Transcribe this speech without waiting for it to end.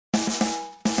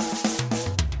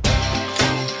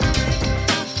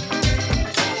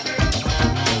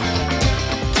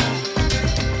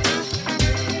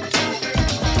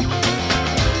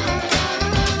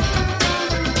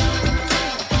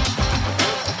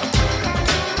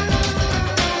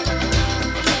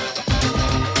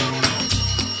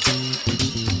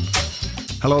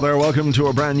Hello there, welcome to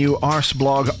a brand new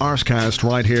Arseblog Arsecast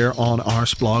right here on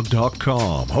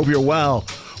arseblog.com. Hope you're well.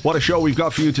 What a show we've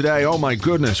got for you today. Oh my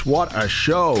goodness, what a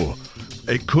show.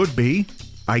 It could be,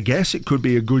 I guess it could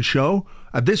be a good show.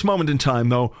 At this moment in time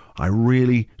though, I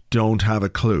really don't have a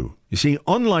clue. You see,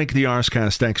 unlike the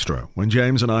Arsecast Extra, when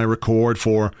James and I record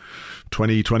for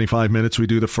 20-25 minutes, we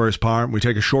do the first part, we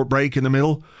take a short break in the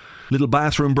middle. Little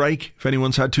bathroom break. If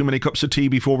anyone's had too many cups of tea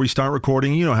before we start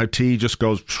recording, you know how tea just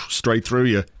goes straight through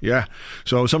you. Yeah.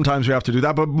 So sometimes we have to do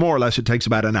that, but more or less it takes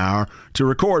about an hour to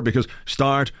record because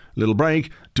start, little break,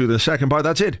 do the second part.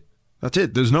 That's it. That's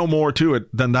it. There's no more to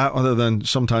it than that, other than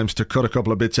sometimes to cut a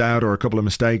couple of bits out or a couple of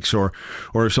mistakes, or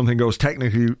if something goes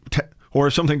technically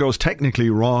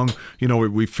wrong, you know,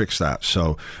 we fix that.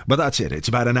 So, but that's it. It's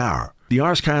about an hour. The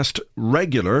Arsecast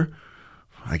regular,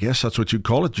 I guess that's what you'd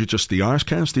call it, just the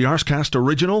Arsecast. The Arsecast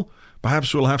original,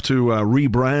 perhaps we'll have to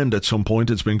rebrand at some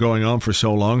point. It's been going on for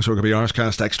so long, so it could be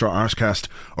Arsecast Extra, Arsecast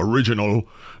Original.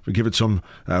 We give it some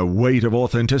weight of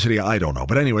authenticity. I don't know.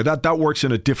 But anyway, that works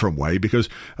in a different way because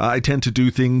I tend to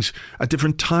do things at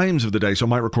different times of the day. So I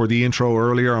might record the intro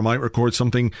earlier, I might record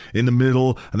something in the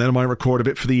middle, and then I might record a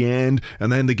bit for the end,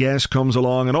 and then the guest comes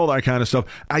along and all that kind of stuff.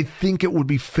 I think it would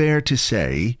be fair to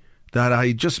say that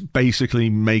I just basically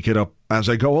make it up as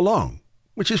I go along,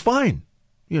 which is fine.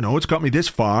 You know, it's got me this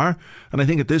far, and I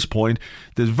think at this point,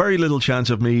 there's very little chance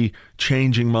of me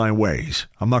changing my ways.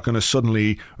 I'm not going to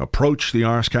suddenly approach the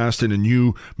Arsecast in a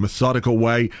new, methodical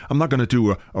way. I'm not going to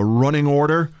do a running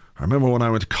order. I remember when I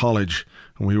went to college,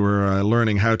 and we were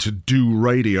learning how to do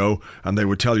radio, and they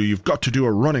would tell you, you've got to do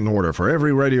a running order. For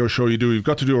every radio show you do, you've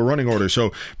got to do a running order.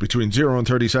 So between 0 and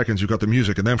 30 seconds, you've got the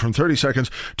music. And then from 30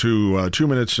 seconds to 2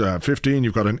 minutes 15,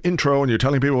 you've got an intro, and you're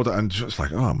telling people, and just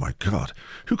like, oh my God,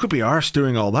 who could be arsed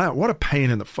doing all that? What a pain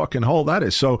in the fucking hole that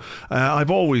is. So I've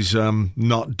always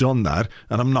not done that,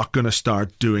 and I'm not going to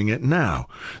start doing it now.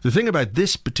 The thing about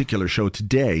this particular show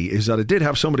today is that I did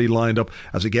have somebody lined up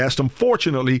as a guest.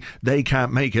 Unfortunately, they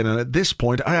can't make it, and at this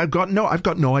point, I've got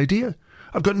no idea.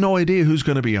 I've got no idea who's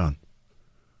going to be on.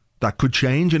 That could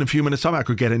change in a few minutes' time. I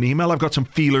could get an email. I've got some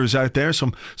feelers out there,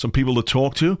 some people to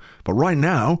talk to. But right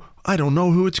now, I don't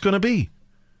know who it's going to be.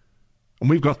 And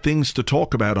we've got things to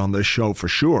talk about on this show for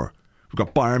sure. We've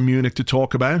got Bayern Munich to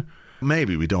talk about.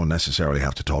 Maybe we don't necessarily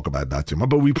have to talk about that too much,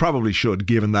 but we probably should,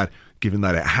 given that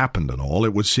it happened and all.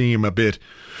 It would seem a bit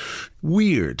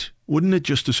weird, wouldn't it,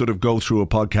 just to sort of go through a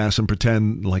podcast and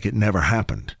pretend like it never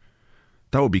happened?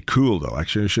 That would be cool, though.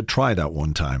 Actually, I should try that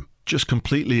one time. Just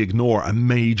completely ignore a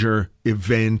major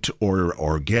event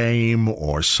or game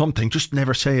or something. Just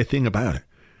never say a thing about it.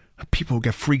 People would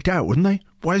get freaked out, wouldn't they?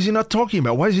 Why is he not talking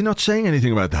about it? Why is he not saying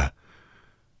anything about that?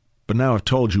 But now I've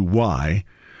told you why,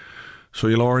 so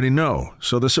you'll already know.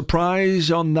 So the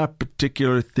surprise on that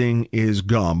particular thing is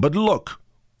gone. But look,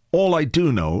 all I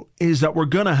do know is that we're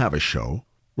going to have a show.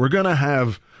 We're going to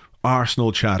have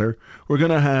Arsenal chatter. We're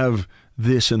going to have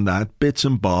this and that, bits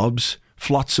and bobs,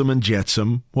 flotsam and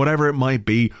jetsam, whatever it might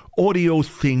be, audio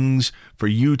things for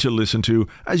you to listen to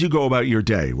as you go about your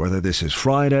day, whether this is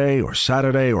Friday or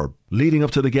Saturday or leading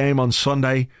up to the game on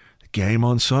Sunday. The game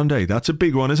on Sunday, that's a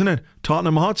big one, isn't it?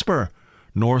 Tottenham Hotspur,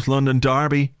 North London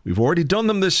Derby. We've already done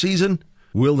them this season.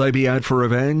 Will they be out for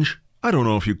revenge? I don't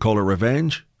know if you'd call it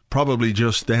revenge. Probably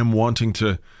just them wanting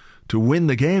to win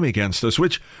the game against us,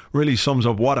 which really sums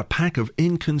up what a pack of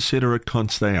inconsiderate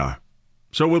cunts they are.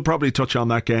 So we'll probably touch on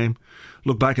that game,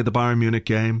 look back at the Bayern Munich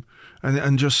game,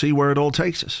 and just see where it all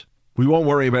takes us. We won't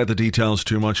worry about the details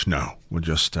too much. No, we'll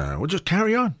just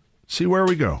carry on, see where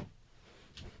we go.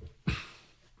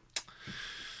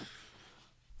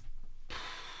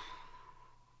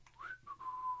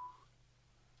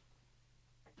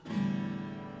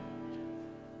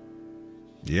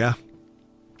 Yeah,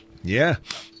 I'm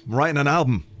writing an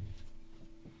album.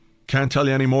 Can't tell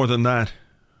you any more than that.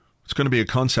 It's going to be a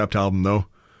concept album, though.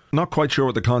 Not quite sure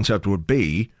what the concept would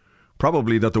be.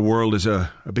 Probably that the world is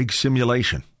a big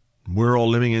simulation. We're all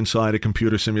living inside a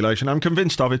computer simulation. I'm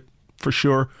convinced of it, for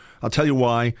sure. I'll tell you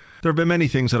why. There have been many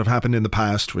things that have happened in the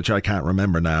past, which I can't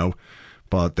remember now,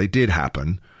 but they did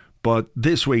happen. But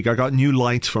this week, I got new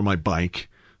lights for my bike.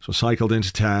 So cycled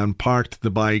into town, parked the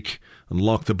bike, and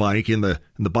locked the bike in the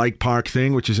bike park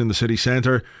thing, which is in the city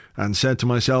centre, and said to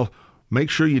myself, make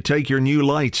sure you take your new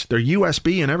lights. They're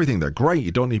USB and everything. They're great.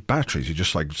 You don't need batteries. You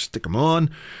just stick them on.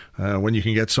 When you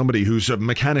can get somebody who's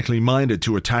mechanically minded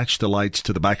to attach the lights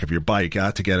to the back of your bike, I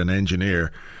had to get an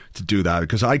engineer to do that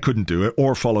because I couldn't do it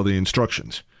or follow the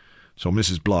instructions. So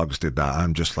Mrs. Bloggs did that.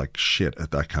 I'm just like shit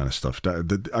at that kind of stuff.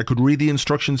 I could read the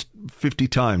instructions 50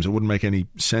 times. It wouldn't make any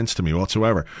sense to me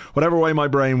whatsoever. Whatever way my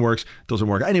brain works, it doesn't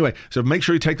work. Anyway, so make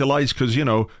sure you take the lights because,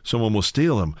 someone will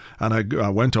steal them. And I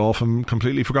went off and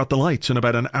completely forgot the lights. And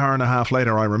about an hour and a half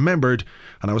later, I remembered,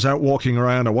 and I was out walking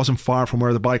around. I wasn't far from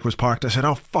where the bike was parked. I said,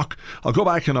 oh, fuck, I'll go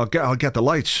back and I'll get the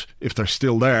lights if they're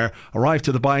still there. Arrived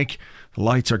to the bike. The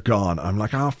lights are gone. I'm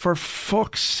like, oh, for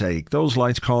fuck's sake. Those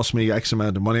lights cost me X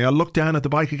amount of money. I looked down at the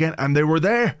bike again and they were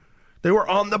there. They were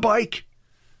on the bike.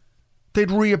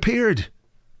 They'd reappeared.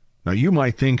 Now, you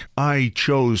might think I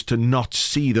chose to not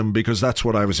see them because that's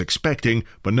what I was expecting,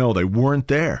 but no, they weren't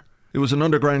there. It was an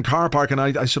underground car park and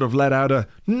I sort of let out a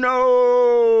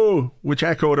no, which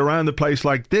echoed around the place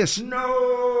like this.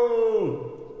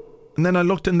 No! And then I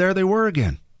looked and there they were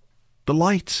again. The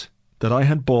lights that I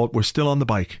had bought were still on the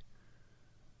bike.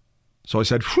 So I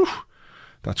said, whew,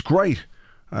 that's great.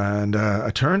 And I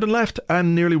turned and left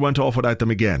and nearly went off without them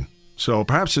again. So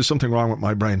perhaps there's something wrong with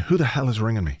my brain. Who the hell is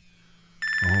ringing me?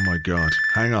 Oh my God.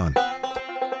 Hang on.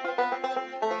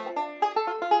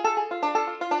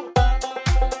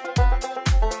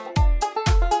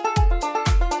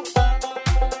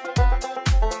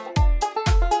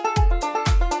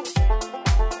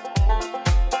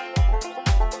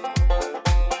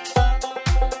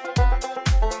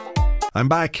 I'm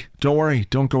back. Don't worry.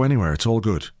 Don't go anywhere. It's all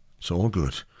good. It's all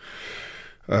good.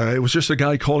 It was just a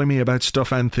guy calling me about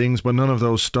stuff and things, but none of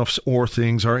those stuffs or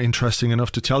things are interesting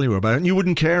enough to tell you about, and you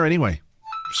wouldn't care anyway.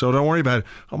 So don't worry about it.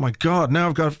 Oh my God, now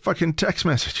I've got a fucking text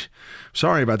message.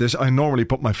 Sorry about this. I normally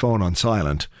put my phone on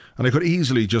silent, and I could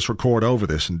easily just record over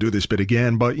this and do this bit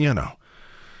again, but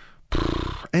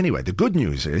Anyway, the good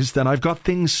news is that I've got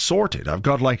things sorted. I've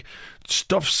got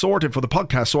stuff sorted for the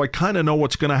podcast, so I kind of know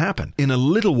what's going to happen. In a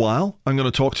little while, I'm going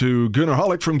to talk to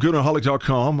Goonerholic from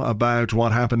Goonerholic.com about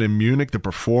what happened in Munich, the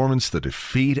performance, the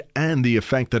defeat, and the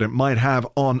effect that it might have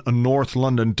on a North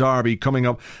London derby coming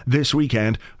up this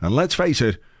weekend. And let's face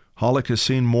it, Holic has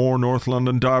seen more North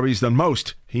London derbies than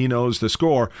most. He knows the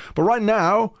score. But right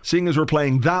now, seeing as we're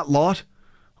playing that lot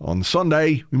on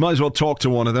Sunday, we might as well talk to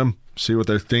one of them. See what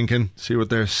they're thinking, see what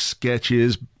their sketch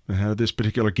is ahead of this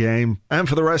particular game. And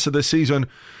for the rest of this season,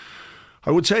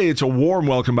 I would say it's a warm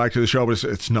welcome back to the show, but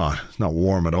it's not. It's not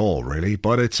warm at all, really.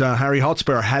 But it's Harry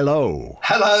Hotspur. Hello.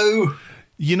 Hello.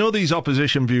 You know these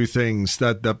opposition view things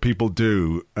that people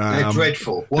do? They're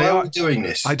dreadful. Why are we doing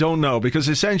this? I don't know, because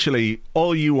essentially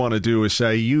all you want to do is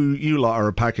say, you lot are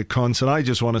a pack of cunts, and I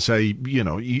just want to say,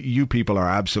 you people are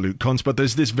absolute cunts, but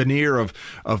there's this veneer of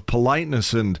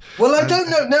politeness and... Well, I don't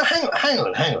know. Now, hang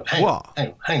on.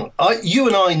 You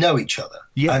and I know each other.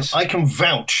 Yes. And I can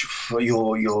vouch for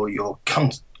your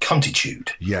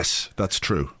cuntitude. Yes, that's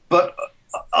true. But...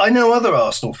 I know other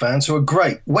Arsenal fans who are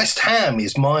great. West Ham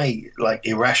is my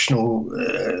irrational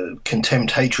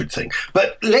contempt hatred thing.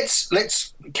 But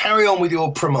let's carry on with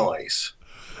your premise.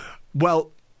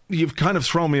 Well, you've kind of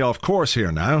thrown me off course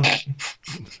here now.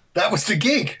 That was the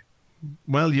gig.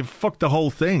 Well, you've fucked the whole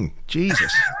thing.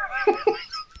 Jesus.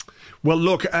 Well,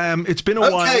 look, it's been a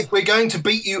while. Okay, we're going to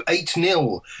beat you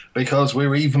 8-0 because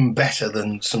we're even better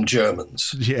than some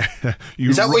Germans. Yeah.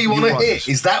 Is that what you want to hear?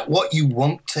 Is that what you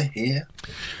want to hear?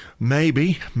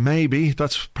 Maybe.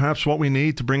 That's perhaps what we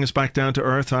need to bring us back down to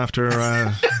earth after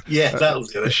yeah, that'll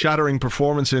do it. A shattering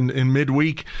performance in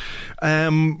midweek.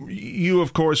 You,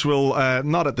 of course, will,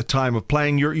 not at the time of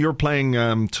playing. You're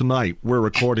playing tonight. We're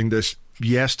recording this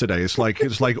yesterday. It's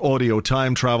like audio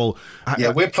time travel.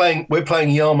 Yeah, we're playing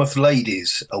Yarmouth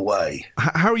Ladies away.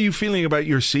 How are you feeling about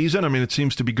your season? I mean, it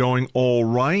seems to be going all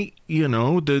right.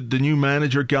 The new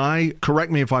manager guy,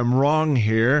 correct me if I'm wrong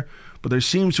here, but there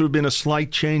seems to have been a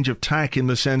slight change of tack in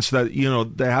the sense that,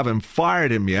 they haven't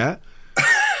fired him yet.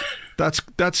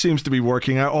 That seems to be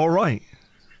working out all right.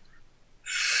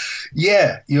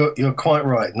 Yeah, you're quite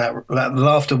right. And that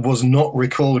laughter was not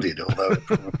recorded, although it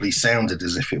probably sounded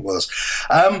as if it was.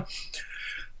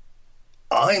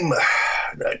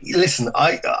 Listen,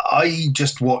 I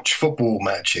just watch football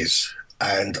matches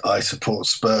and I support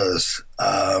Spurs.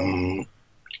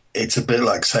 It's a bit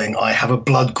like saying I have a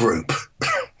blood group.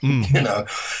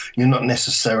 You're not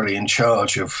necessarily in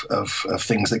charge of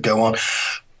things that go on.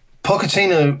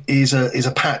 Pochettino is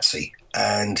a patsy.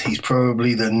 And he's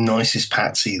probably the nicest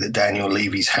patsy that Daniel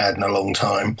Levy's had in a long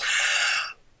time.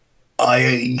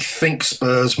 I think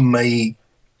Spurs may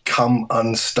come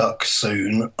unstuck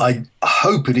soon. I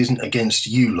hope it isn't against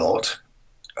you lot,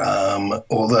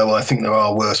 although I think there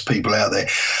are worse people out there.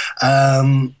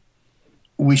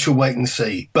 we shall wait and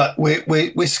see. But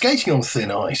we're skating on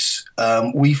thin ice.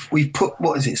 We've put,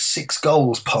 6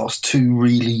 goals past 2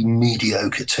 really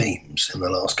mediocre teams in the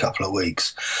last couple of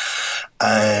weeks.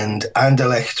 And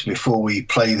Anderlecht, before we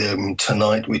play them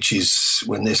tonight, which is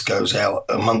when this goes out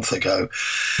a month ago,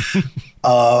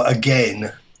 are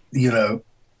again,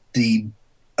 the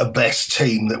best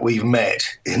team that we've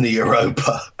met in the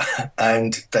Europa,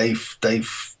 and they've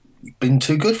been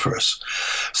too good for us.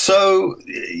 So,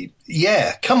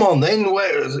 yeah, come on then.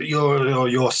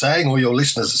 You're saying, or your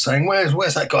listeners are saying,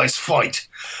 where's that guy's fight?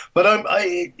 But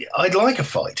I'd like a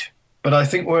fight, but I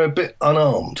think we're a bit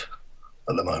unarmed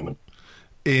at the moment.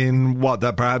 In what,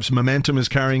 that perhaps momentum is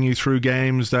carrying you through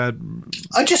games that...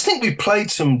 I just think we've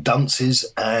played some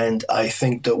dunces, and I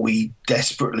think that we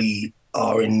desperately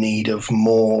are in need of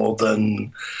more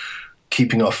than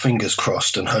keeping our fingers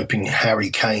crossed and hoping Harry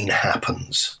Kane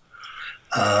happens.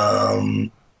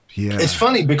 It's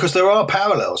funny because there are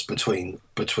parallels between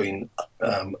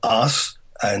us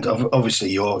and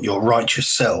obviously your righteous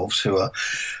selves, who are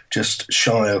just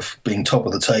shy of being top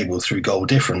of the table through goal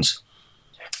difference,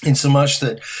 in so much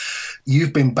that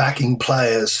you've been backing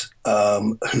players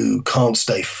who can't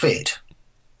stay fit,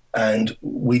 and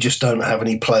we just don't have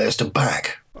any players to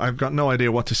back. I've got no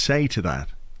idea what to say to that,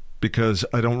 because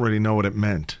I don't really know what it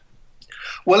meant.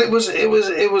 Well, it was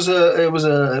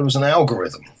an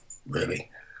algorithm, really.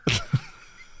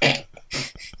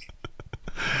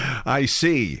 I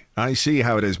see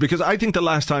how it is, because I think the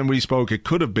last time we spoke, it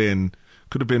could have been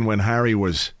when Harry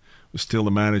was still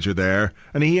the manager there,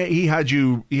 and he had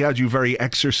you very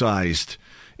exercised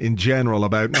in general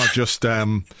about not just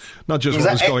what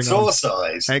was going on.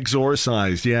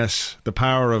 Exorcised, yes. The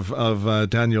power of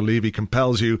Daniel Levy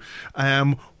compels you.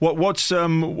 What's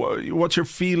your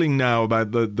feeling now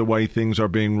about the way things are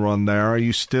being run there? Are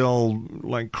you still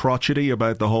like crotchety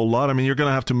about the whole lot? I mean, you're going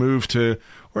to have to move to...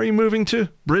 Where are you moving to?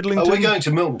 Bridlington? Oh, we're going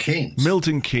to Milton Keynes.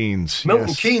 Milton Keynes,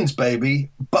 Milton Keynes,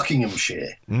 baby.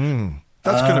 Buckinghamshire.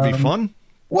 That's going to be fun.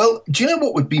 Well, do you know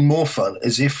what would be more fun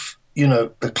is if,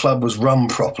 the club was run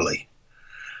properly.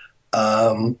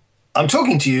 I'm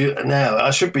talking to you now.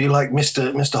 I should be like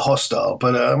Mr. Hostile,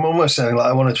 but I'm almost sounding like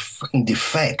I want to fucking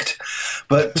defect.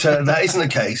 But that isn't the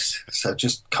case. So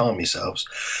just calm yourselves.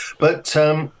 But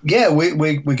we're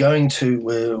going to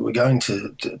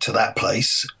that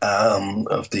place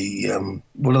of the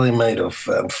what are they made of?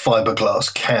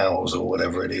 Fiberglass cows or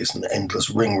whatever it is, and endless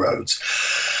ring roads.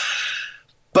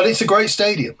 But it's a great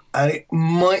stadium, and it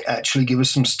might actually give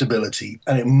us some stability,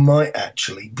 and it might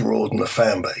actually broaden the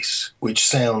fan base, which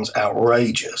sounds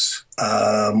outrageous.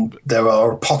 There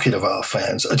are a pocket of our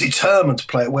fans are determined to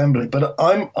play at Wembley, but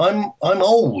I'm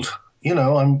old.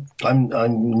 I'm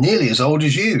nearly as old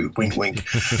as you. Wink, wink.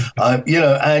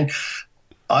 And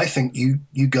I think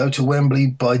you go to Wembley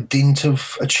by dint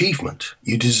of achievement.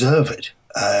 You deserve it,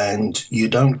 and you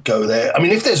don't go there. I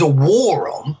mean, if there's a war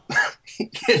on.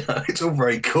 It's all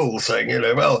very cool saying,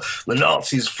 well, the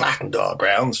Nazis flattened our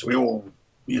grounds. We all,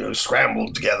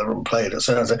 scrambled together and played it.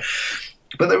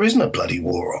 But there isn't a bloody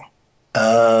war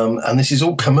on. And this is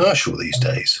all commercial these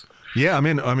days. Yeah, I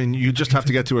mean, you just have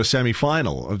to get to a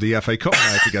semi-final of the FA Cup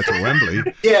now to get to Wembley.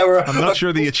 Yeah, I'm not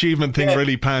sure the achievement thing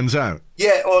really pans out.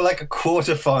 Yeah, or like a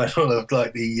quarter-final of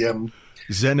like the...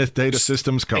 Zenith Data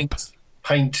Systems Cup.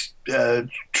 Paint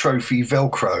trophy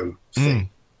Velcro thing.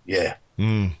 Yeah.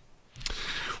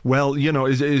 Well,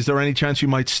 is there any chance you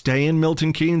might stay in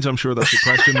Milton Keynes? I'm sure that's a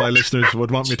question my listeners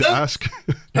would want me to ask.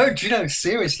 No, do you know,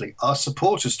 seriously, our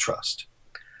supporters trust.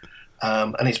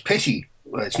 And it's pity.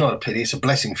 Well, it's not a pity, it's a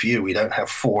blessing for you. We don't have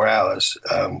 4 hours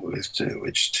with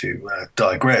which to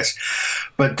digress.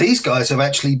 But these guys have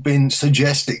actually been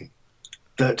suggesting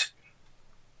that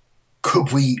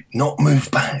could we not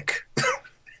move back?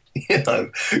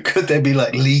 Could there be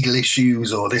like legal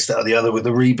issues or this, that, or the other with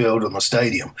the rebuild on the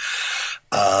stadium?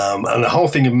 And the whole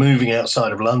thing of moving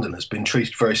outside of London has been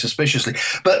treated very suspiciously.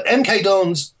 But MK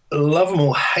Dons, love them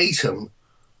or hate them,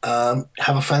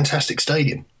 have a fantastic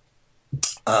stadium.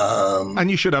 And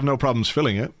you should have no problems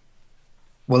filling it.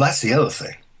 Well, that's the other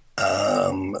thing.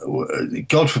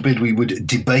 God forbid we would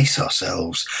debase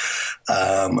ourselves,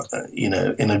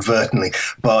 inadvertently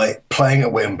by playing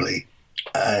at Wembley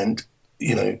and,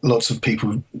 lots of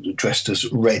people dressed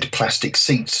as red plastic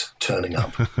seats turning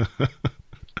up.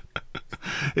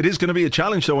 It is going to be a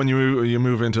challenge, though, when you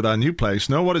move into that new place.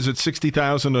 No, what is it,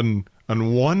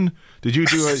 60,001? Did you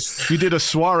do you did a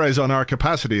Suarez on our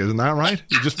capacity, isn't that right?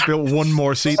 You just built one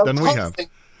more seat than we have.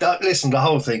 Listen, the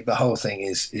whole thing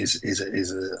is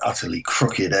an utterly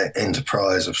crooked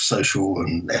enterprise of social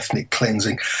and ethnic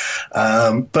cleansing.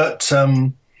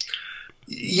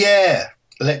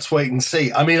 let's wait and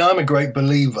see. I mean, I'm a great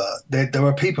believer. There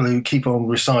are people who keep on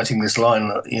reciting this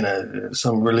line,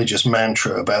 some religious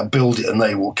mantra about build it and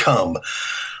they will come.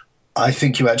 I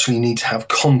think you actually need to have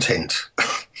content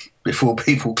before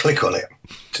people click on it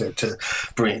to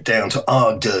bring it down to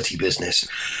our dirty business.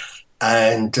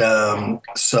 And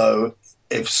so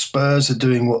if Spurs are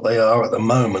doing what they are at the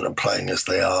moment and playing as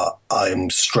they are, I'm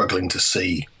struggling to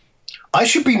see. I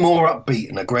should be more upbeat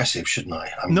and aggressive, shouldn't I?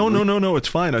 No. It's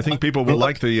fine. I think people will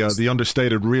like the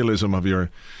understated realism of your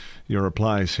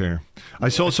replies here. I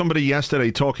saw somebody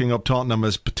yesterday talking up Tottenham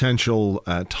as potential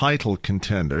title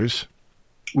contenders.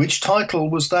 Which title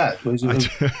was that? Was it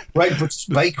Great British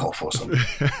Bake Off or something?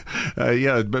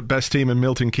 Best team in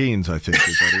Milton Keynes, I think.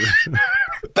 Is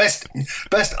that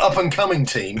best up and coming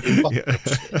team in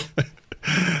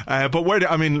but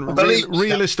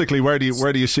realistically, where do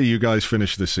you see you guys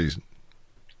finish this season?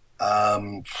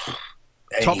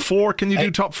 Top four? Can you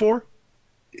do top four?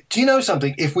 Do you know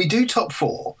something? If we do top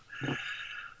four,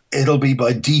 it'll be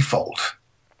by default.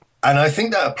 And I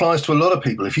think that applies to a lot of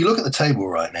people. If you look at the table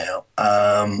right now,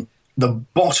 the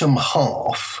bottom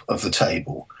half of the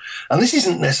table, and this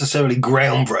isn't necessarily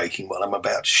groundbreaking what I'm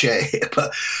about to share here,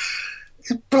 but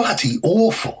it's bloody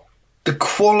awful. The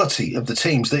quality of the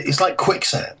teams, it's like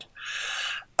quicksand.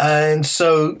 And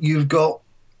so you've got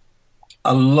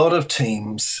a lot of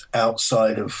teams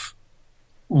outside of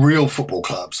real football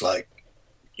clubs like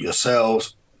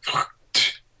yourselves,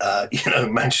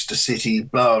 Manchester City,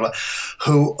 blah, blah, blah,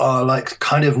 who are like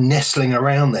kind of nestling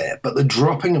around there. But the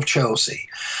dropping of Chelsea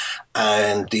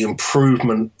and the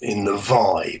improvement in the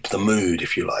vibe, the mood,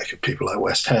 if you like, of people like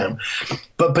West Ham.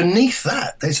 But beneath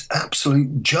that, there's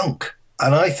absolute junk.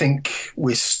 And I think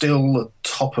we're still the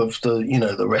top of the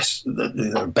rest,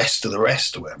 the best of the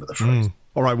rest, or whatever the phrase.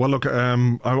 All right, well, look, I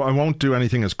won't do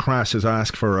anything as crass as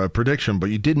ask for a prediction, but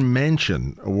you did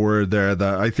mention a word there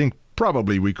that I think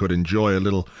probably we could enjoy a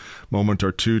little moment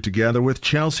or two together with.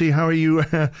 Chelsea, how are you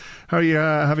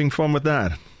having fun with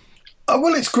that? Oh,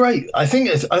 well, it's great. I think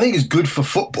it's good for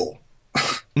football,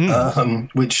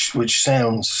 which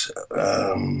sounds,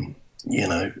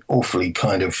 awfully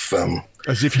kind of...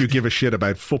 as if you give a shit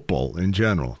about football in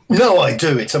general. No, I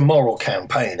do. It's a moral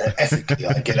campaign. Ethically,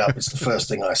 I get up. It's the first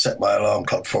thing I set my alarm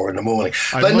clock for in the morning.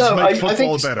 I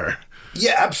think better.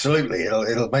 Yeah, absolutely.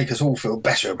 It'll make us all feel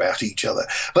better about each other.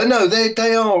 But no,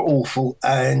 they are awful,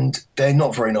 and they're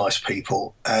not very nice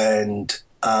people. And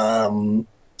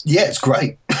it's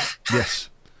great. Yes.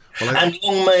 Well, and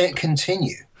long may it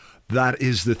continue. That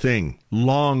is the thing.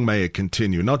 Long may it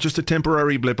continue. Not just a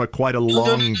temporary blip, but quite a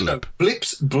long blip.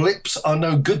 Blips are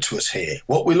no good to us here.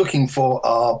 What we're looking for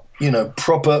are,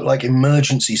 proper like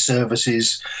emergency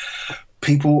services,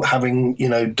 people having,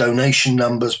 donation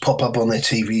numbers pop up on their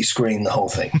TV screen, the whole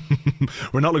thing.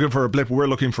 We're not looking for a blip. We're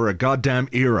looking for a goddamn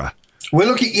era. We're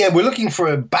looking for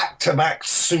a back-to-back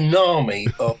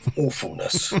tsunami of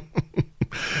awfulness.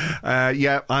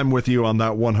 I'm with you on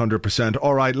that 100%.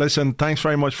 All right, listen, thanks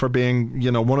very much for being,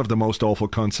 one of the most awful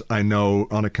cunts I know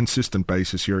on a consistent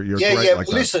basis. You're great like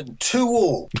that. Listen,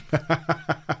 2-2.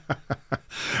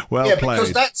 Well played.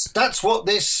 Because that's what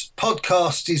this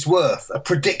podcast is worth, a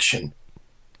prediction.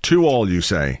 2-2, you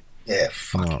say? Yeah,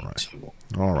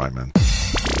 All right, man.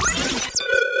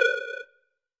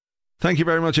 Thank you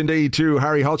very much indeed to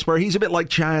Harry Hotspur. He's a bit like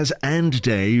Chaz and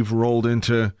Dave rolled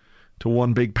into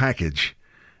one big package.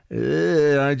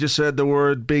 I just said the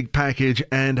word big package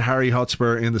and Harry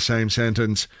Hotspur in the same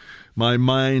sentence. My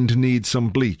mind needs some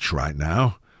bleach right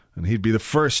now, and he'd be the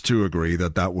first to agree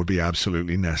that would be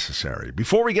absolutely necessary.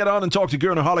 Before we get on and talk to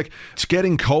Goonerholic, it's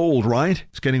getting cold, right?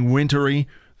 It's getting wintry.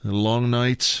 The long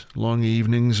nights, long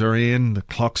evenings are in. The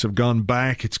clocks have gone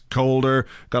back. It's colder.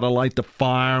 Got to light the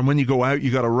fire. And when you go out,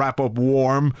 you got to wrap up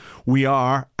warm. We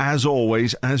are, as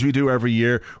always, as we do every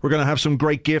year, we're going to have some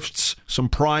great gifts, some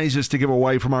prizes to give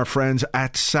away from our friends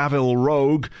at Savile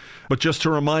Rogue. But just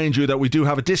to remind you that we do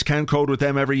have a discount code with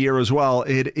them every year as well.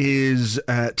 It is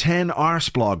 10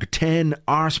 Arseblog, 10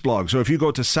 Arseblog. So if you go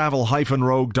to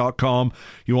savile-rogue.com,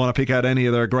 you want to pick out any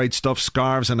of their great stuff,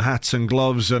 scarves and hats and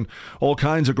gloves and all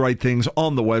kinds of great things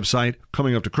on the website.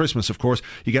 Coming up to Christmas, of course,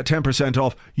 you get 10%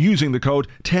 off using the code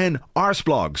 10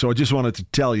 Arseblog. So I just wanted to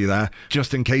tell you that,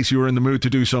 just in case you were in the mood to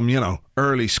do some,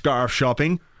 early scarf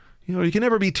shopping. You can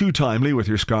never be too timely with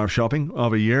your scarf shopping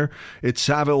of a year. It's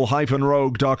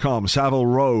savile-rogue.com. Savile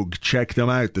Rogue. Check them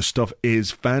out. The stuff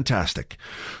is fantastic.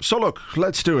 So look,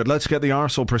 let's do it. Let's get the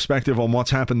Arsenal perspective on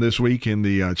what's happened this week in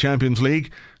the Champions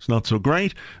League. It's not so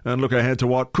great. And look ahead to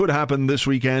what could happen this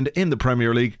weekend in the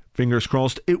Premier League fingers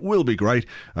crossed, it will be great,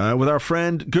 with our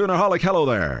friend Goonerholic. Hello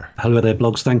there. Hello there,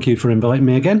 Blogs. Thank you for inviting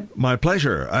me again. My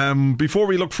pleasure. Before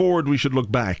we look forward, we should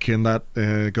look back, and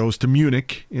that goes to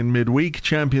Munich in midweek,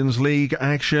 Champions League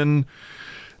action.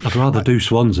 I'd rather do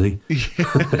Swansea.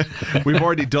 We've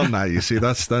already done that, you see.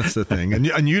 That's the thing.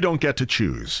 And you don't get to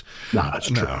choose. No,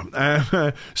 that's true.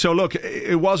 No. So, look,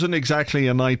 it wasn't exactly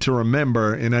a night to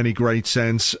remember in any great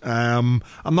sense. I'm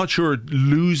not sure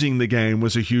losing the game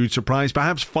was a huge surprise.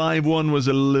 Perhaps 5-1 was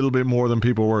a little bit more than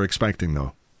people were expecting,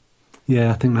 though. Yeah,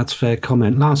 I think that's a fair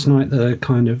comment. Last night,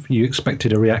 you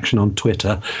expected a reaction on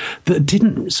Twitter that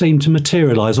didn't seem to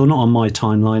materialise, or not on my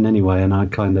timeline anyway, and I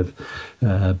kind of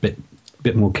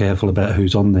bit more careful about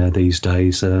who's on there these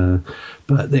days,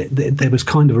 but there was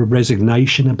kind of a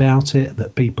resignation about it,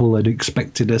 that people had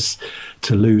expected us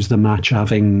to lose the match,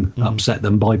 having upset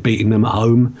them by beating them at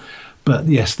home. But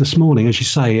yes, this morning, as you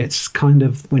say, it's kind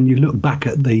of, when you look back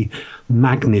at the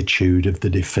magnitude of the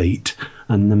defeat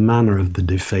and the manner of the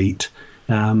defeat,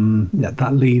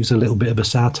 that leaves a little bit of a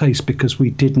sour taste, because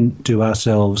we didn't do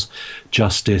ourselves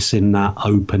justice in that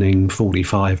opening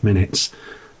 45 minutes.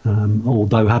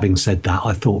 Although, having said that,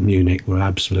 I thought Munich were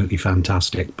absolutely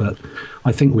fantastic, but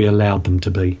I think we allowed them to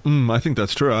be. I think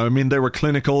that's true. I mean, they were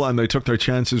clinical and they took their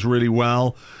chances really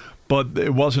well. But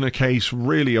it wasn't a case,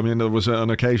 really. I mean, there was an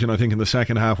occasion, I think, in the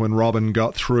second half when Robin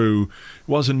got through. It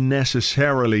wasn't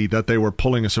necessarily that they were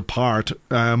pulling us apart.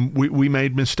 We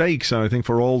made mistakes, and I think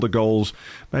for all the goals,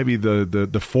 maybe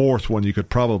the fourth one you could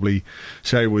probably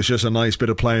say was just a nice bit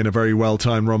of play and a very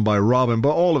well-timed run by Robin.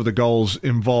 But all of the goals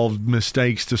involved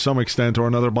mistakes to some extent or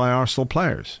another by Arsenal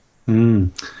players.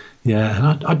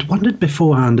 Yeah, and I'd wondered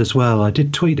beforehand as well, I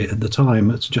did tweet it at the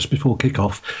time, it's just before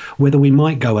kick-off, whether we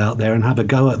might go out there and have a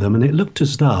go at them. And it looked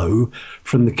as though,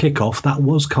 from the kick-off, that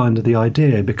was kind of the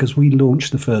idea, because we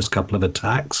launched the first couple of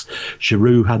attacks.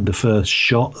 Giroud had the first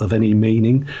shot of any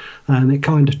meaning, and it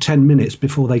kind of 10 minutes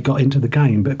before they got into the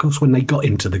game. But of course, when they got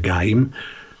into the game,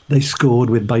 they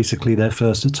scored with basically their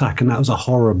first attack, and that was a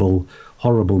horrible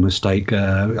mistake.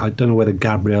 I don't know whether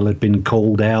Gabriel had been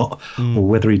called out or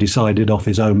whether he decided off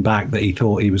his own back that he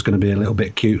thought he was going to be a little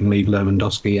bit cute and leave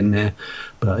Lewandowski in there.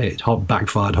 But it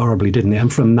backfired horribly, didn't it?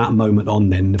 And from that moment on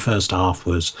then, the first half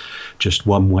was just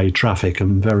one-way traffic,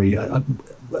 and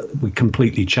we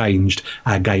completely changed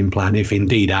our game plan, if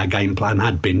indeed our game plan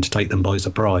had been to take them by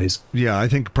surprise. Yeah, I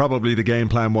think probably the game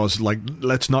plan was, like,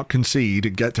 let's not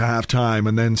concede, get to half time,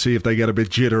 and then see if they get a bit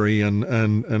jittery and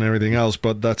everything else.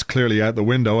 But that's clearly out the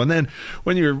window. And then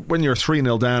when you're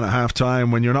 3-0 down at half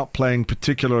time, when you're not playing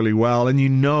particularly well, and you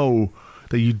know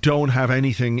that you don't have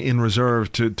anything in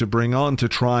reserve to bring on to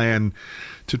try and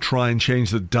change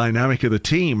the dynamic of the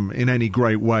team in any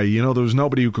great way. You know, there was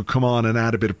nobody who could come on and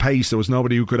add a bit of pace. There was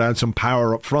nobody who could add some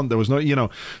power up front. There was no,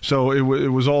 so it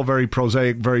was all very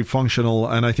prosaic, very functional,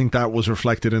 and I think that was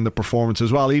reflected in the performance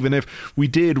as well. Even if we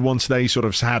did, once they sort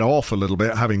of sat off a little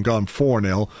bit, having gone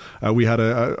 4-0, we had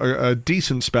a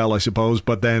decent spell, I suppose,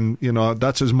 but then,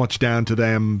 that's as much down to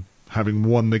them having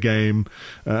won the game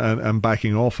and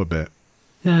backing off a bit.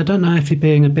 Yeah, I don't know if you're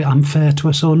being a bit unfair to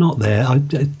us or not there.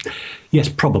 Yes,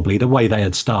 probably. The way they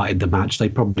had started the match, they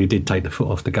probably did take the foot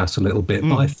off the gas a little bit.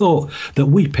 But I thought that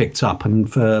we picked up, and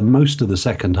for most of the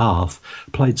second half,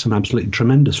 played some absolutely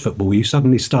tremendous football. You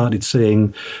suddenly started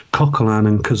seeing Coquelin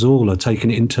and Cazorla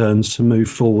taking it in turns to move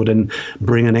forward and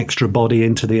bring an extra body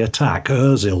into the attack.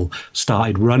 Ozil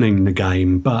started running the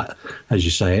game. But, as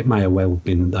you say, it may have well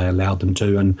been they allowed them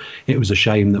to. And it was a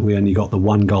shame that we only got the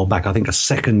one goal back. I think a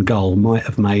second goal might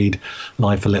have made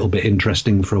life a little bit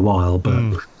interesting for a while.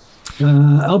 But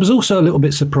I was also a little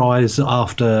bit surprised that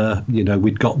after,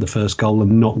 we'd got the first goal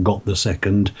and not got the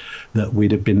second, that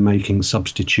we'd have been making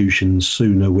substitutions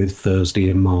sooner with Thursday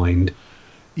in mind.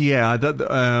 Yeah,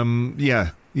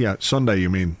 yeah, Sunday, you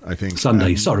mean, I think.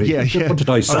 Sunday, sorry. Yeah. What did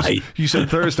I say? You said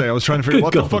Thursday. I was trying to figure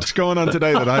what the fuck's going on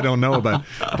today that I don't know about.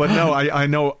 But no, I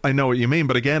know what you mean.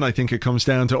 But again, I think it comes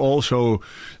down to also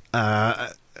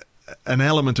an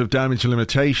element of damage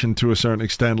limitation to a certain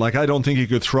extent. Like, I don't think you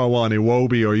could throw on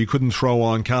Iwobi, or you couldn't throw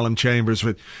on Callum Chambers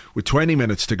with 20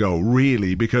 minutes to go,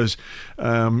 really, because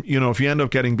if you end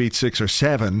up getting beat 6 or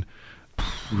 7,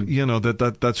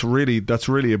 that's really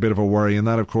a bit of a worry, and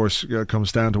that of course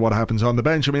comes down to what happens on the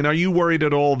bench. I mean, are you worried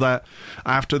at all that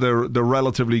after the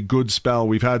relatively good spell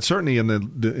we've had, certainly in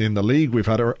the league, we've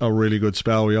had a really good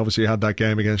spell. We obviously had that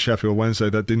game against Sheffield Wednesday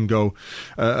that didn't go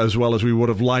as well as we would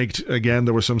have liked. Again,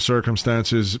 there were some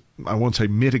circumstances, I won't say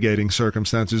mitigating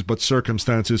circumstances, but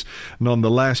circumstances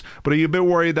nonetheless. But are you a bit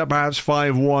worried that perhaps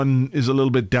 5-1 is a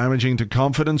little bit damaging to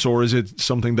confidence, or is it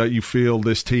something that you feel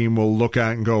this team will look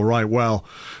at and go, right, well,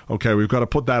 okay, we've got to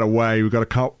put that away, we've got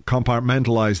to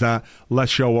compartmentalise that,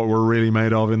 let's show what we're really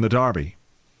made of in the derby?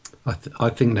 I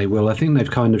think they will. I think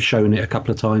they've kind of shown it a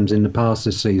couple of times in the past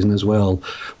this season as well,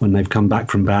 when they've come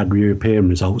back from bad European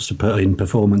results to put in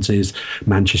performances,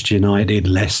 Manchester United,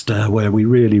 Leicester, where we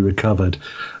really recovered.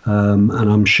 And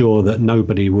I'm sure that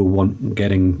nobody will want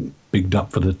getting bigged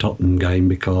up for the Tottenham game,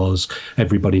 because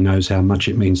everybody knows how much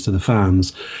it means to the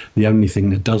fans. The only thing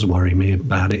that does worry me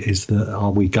about it is that, are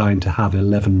we going to have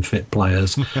 11 fit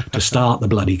players to start the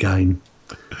bloody game?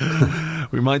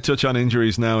 We might touch on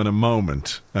injuries now in a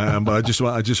moment, but I just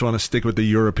want to stick with the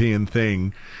European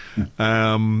thing.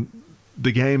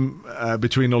 The game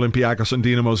between Olympiacos and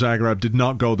Dinamo Zagreb did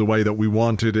not go the way that we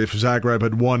wanted. If Zagreb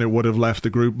had won, it would have left the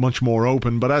group much more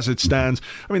open. But as it stands,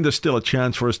 I mean, there's still a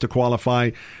chance for us to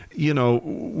qualify. You know,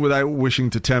 without wishing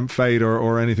to tempt fate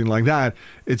or anything like that,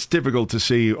 it's difficult to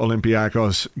see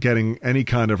Olympiacos getting any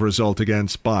kind of result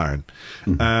against Bayern.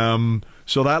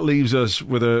 So that leaves us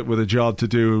with a job to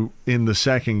do in the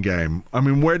second game. I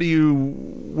mean, where do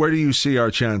you see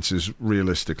our chances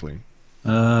realistically?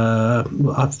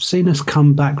 I've seen us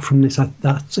come back from this. I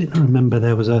remember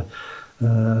there was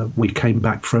we came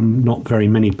back from not very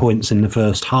many points in the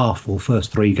first half or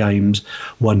first three games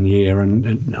one year,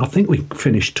 and I think we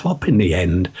finished top in the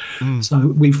end. So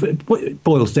what it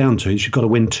boils down to is you've got to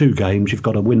win two games, you've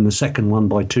got to win the second one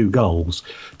by 2 goals.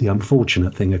 The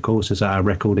unfortunate thing, of course, is that our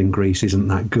record in Greece isn't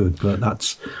that good, but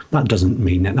that doesn't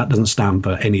mean that doesn't stand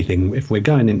for anything. If we're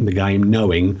going into the game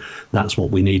knowing that's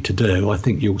what we need to do, I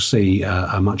think you'll see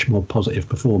a much more positive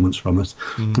performance from us.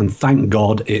 And thank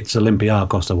God it's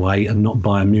Olympiacos away and not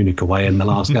Bayern Munich away in the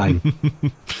last game.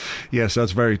 Yes,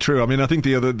 that's very true. I mean, I think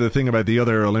the thing about the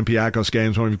other Olympiacos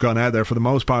games when we've gone out there, for the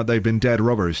most part, they've been dead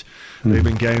rubbers. They've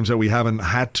been games that we haven't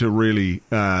had to really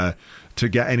to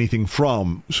get anything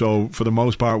from. So for the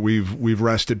most part, we've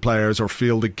rested players or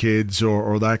fielded kids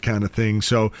or that kind of thing.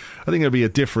 So I think it'll be a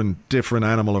different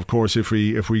animal, of course, if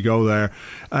we go there.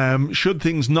 Should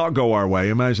things not go our way,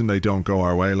 imagine they don't go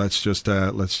our way. Let's just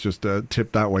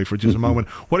tip that way for just a moment.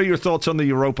 What are your thoughts on the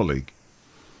Europa League?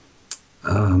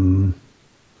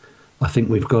 I think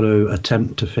we've got to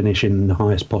attempt to finish in the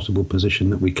highest possible position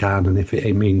that we can, and if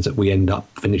it means that we end up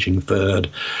finishing third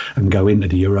and go into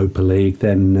the Europa League,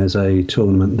 then there's a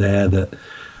tournament there that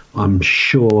I'm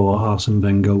sure Arsene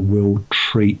Wenger will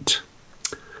treat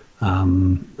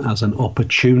as an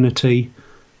opportunity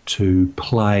to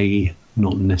play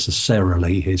not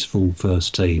necessarily his full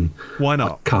first team. Why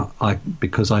not?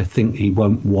 Because I think he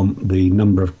won't want the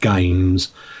number of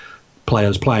games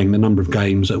players playing the number of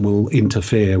games that will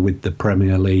interfere with the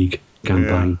Premier League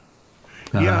campaign.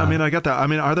 Yeah, I mean, I get that. I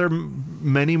mean, are there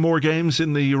many more games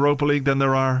in the Europa League than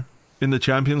there are in the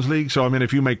Champions League? So, I mean,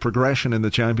 if you make progression in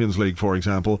the Champions League, for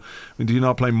example, I mean, do you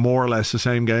not play more or less the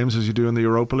same games as you do in the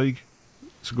Europa League?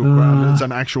 It's a good question. It's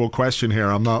an actual question here.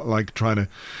 I'm not like trying to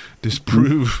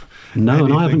disprove. No,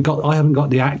 anything. and I haven't got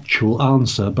the actual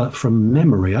answer, but from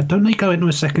memory, don't they go into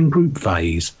a second group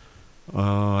phase?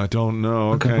 I don't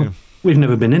know. Okay. We've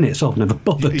never been in it, so I've never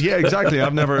bothered. Yeah, exactly.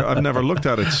 I've never looked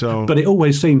at it. So, but it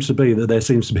always seems to be that there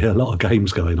seems to be a lot of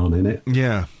games going on in it.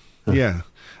 Yeah.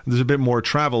 There's a bit more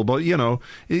travel, but you know,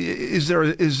 is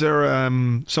there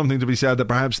something to be said that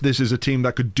perhaps this is a team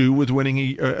that could do with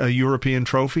winning a European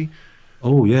trophy?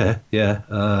 Oh yeah.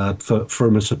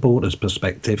 From a supporter's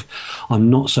perspective, I'm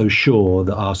not so sure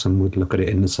that Arsene would look at it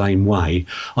in the same way.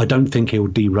 I don't think he'll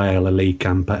derail a league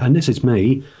campaign, and this is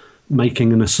me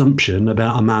making an assumption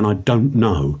about a man I don't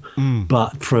know.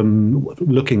 But from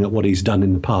looking at what he's done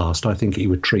in the past, I think he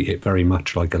would treat it very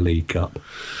much like a League Cup.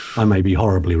 I may be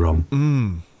horribly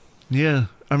wrong. Yeah.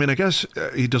 I mean, I guess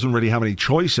he doesn't really have any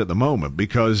choice at the moment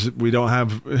because we don't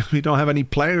have any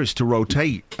players to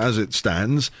rotate as it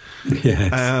stands.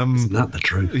 Yeah, isn't that the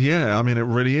truth? Yeah, I mean, it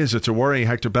really is. It's a worry.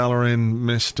 Hector Bellerin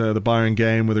missed the Bayern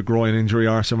game with a groin injury.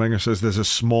 Arsene Wenger says there's a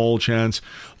small chance.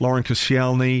 Lauren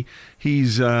Koscielny,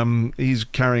 he's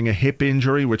carrying a hip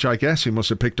injury, which I guess he must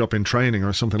have picked up in training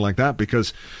or something like that.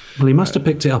 Because he must have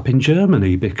picked it up in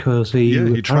Germany because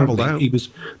he travelled out. He was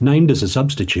named as a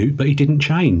substitute, but he didn't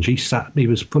change. He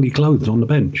was fully clothed on the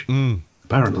bench,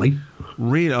 apparently.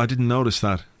 Really? I didn't notice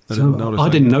that. I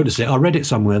didn't notice it. I read it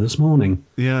somewhere this morning.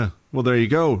 Yeah. Well, there you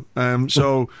go.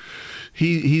 So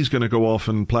he's going to go off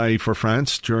and play for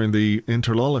France during the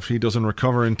interlull if he doesn't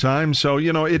recover in time. So,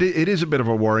 you know, it is a bit of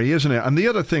a worry, isn't it? And the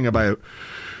other thing about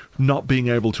not being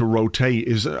able to rotate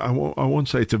is, I won't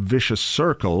say it's a vicious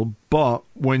circle, but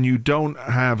when you don't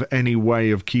have any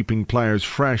way of keeping players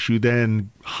fresh, you then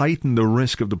heighten the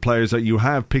risk of the players that you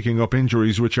have picking up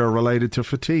injuries which are related to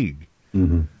fatigue.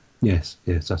 Yes,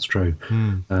 that's true.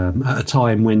 At a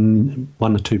time when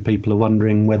one or two people are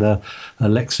wondering whether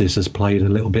Alexis has played a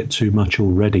little bit too much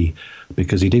already,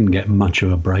 because he didn't get much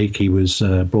of a break. He was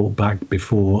brought back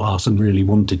before Arsene really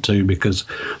wanted to, because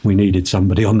we needed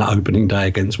somebody on that opening day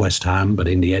against West Ham, but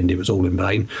in the end it was all in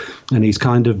vain. And he's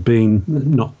kind of been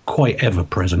not quite ever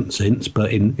present since,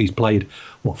 but he's played,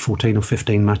 14 or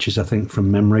 15 matches, I think, from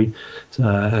memory.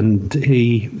 And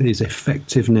his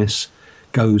effectiveness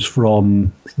goes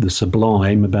from the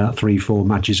sublime about 3-4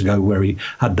 matches ago, where he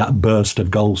had that burst of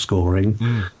goal scoring,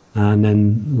 and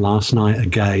then last night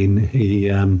again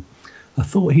I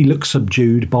thought he looked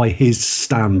subdued by his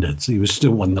standards. He was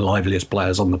still one of the liveliest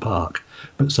players on the park,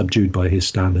 but subdued by his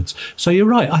standards. So you're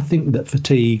right, I think that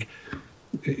fatigue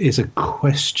is a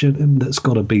question that's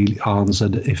got to be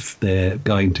answered if they're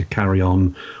going to carry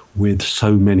on with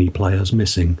so many players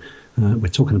missing. We're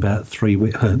talking about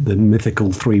the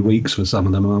mythical 3 weeks for some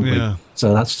of them, aren't we?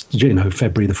 So that's,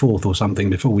 February the 4th or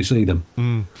something before we see them.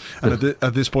 And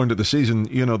at this point of the season,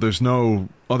 there's no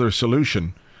other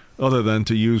solution other than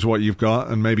to use what you've got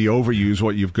and maybe overuse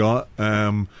what you've got.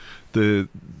 The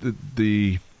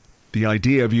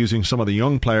idea of using some of the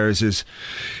young players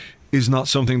is not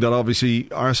something that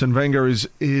obviously Arsene Wenger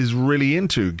is really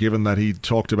into, given that he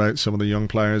talked about some of the young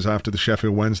players after the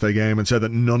Sheffield Wednesday game and said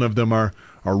that none of them are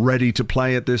ready to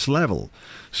play at this level.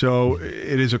 So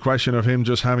it is a question of him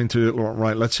just having to,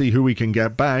 right, let's see who we can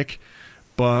get back.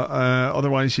 But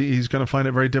otherwise, he's going to find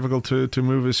it very difficult to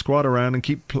move his squad around and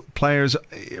keep players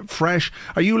fresh.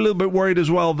 Are you a little bit worried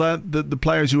as well that the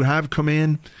players who have come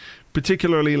in,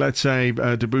 particularly, let's say,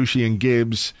 Debuchy and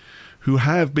Gibbs, who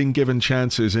have been given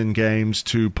chances in games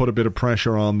to put a bit of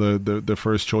pressure on the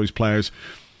first choice players,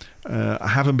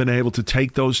 haven't been able to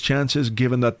take those chances,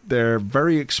 given that they're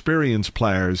very experienced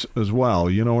players as well?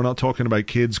 We're not talking about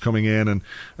kids coming in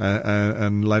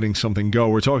and letting something go.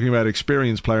 We're talking about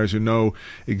experienced players who know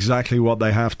exactly what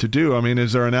they have to do. I mean,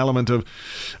 is there an element of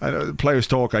players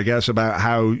talk, I guess, about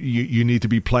how you need to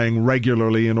be playing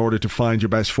regularly in order to find your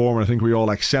best form? I think we all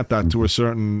accept that to a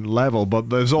certain level, but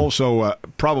there's also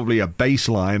probably a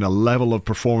baseline, a level of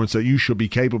performance that you should be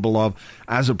capable of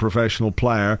as a professional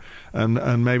player,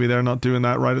 and maybe they're not doing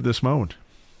that right at this moment.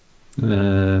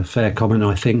 Fair comment,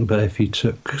 I think. But if you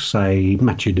took, say,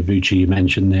 Mathieu Debuchy, you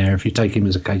mentioned there, if you take him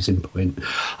as a case in point,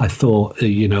 I thought,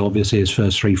 obviously his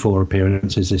first 3-4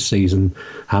 appearances this season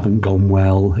haven't gone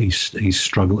well. He's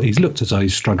struggled. He's looked as though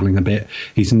he's struggling a bit.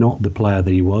 He's not the player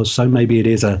that he was. So maybe it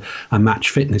is a match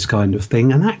fitness kind of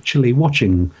thing. And actually,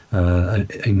 watching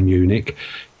in Munich,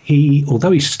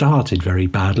 although he started very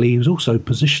badly, he was also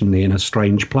positionally in a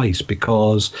strange place,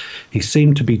 because he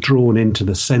seemed to be drawn into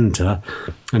the centre,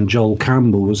 and Joel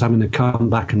Campbell was having to come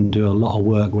back and do a lot of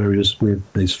work where he was with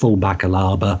his full-back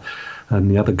Alaba and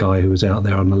the other guy who was out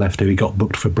there on the left, who he got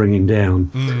booked for bringing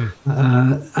down.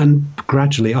 And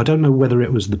gradually, I don't know whether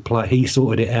it was the play, he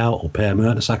sorted it out, or Per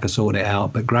Mertesacker sorted it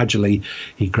out, but gradually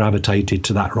he gravitated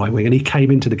to that right wing, and he came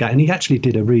into the game, and he actually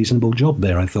did a reasonable job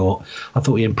there, I thought.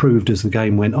 He improved as the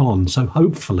game went on. So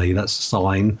hopefully that's a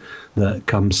sign that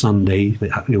come Sunday,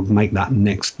 he'll make that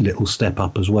next little step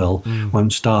up as well.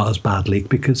 Won't start as badly,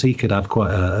 because he could have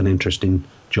quite an interesting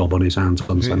job on his hands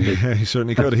on Sunday. Yeah, he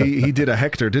certainly could. He did a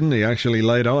Hector, didn't he? Actually,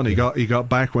 late on, he got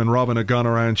back when Robin had gone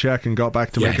around check and got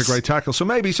back to make a great tackle. So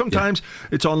maybe sometimes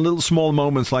it's on little small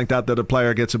moments like that a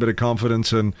player gets a bit of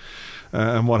confidence and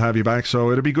what have you back. So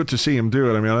it'd be good to see him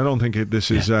do it. I mean, I don't think this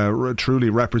is truly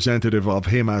representative of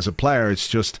him as a player. It's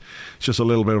just a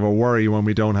little bit of a worry when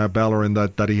we don't have Bellerin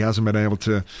that he hasn't been able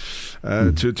to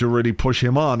really push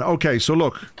him on. Okay, so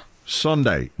look,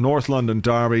 Sunday, North London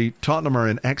derby. Tottenham are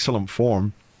in excellent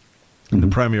form in the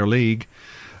Premier League,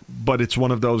 but it's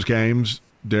one of those games,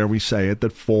 dare we say it,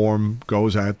 that form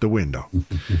goes out the window.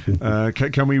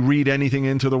 Can we read anything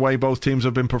into the way both teams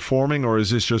have been performing, or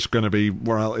is this just going to be,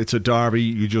 well, it's a derby,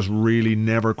 you just really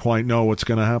never quite know what's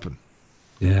going to happen?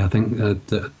 Yeah, I think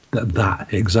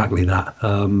exactly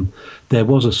that. There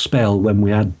was a spell when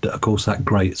we had, of course, that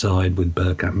great side with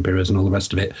Bergkamp and Pires and all the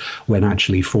rest of it, when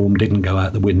actually form didn't go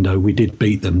out the window. We did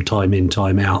beat them time in,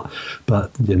 time out,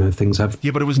 but things have.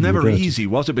 Yeah, but it was never easy,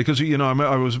 was it? Because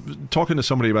I was talking to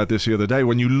somebody about this the other day.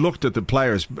 When you looked at the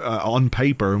players on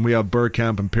paper, and we have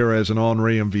Bergkamp and Pires and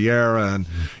Henry and Vieira and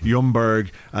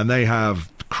Ljungberg, and they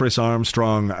have Chris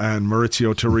Armstrong and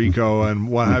Maurizio Taricco and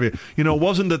what have you. It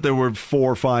wasn't that there were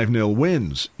 4 or 5-0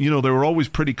 wins. They were always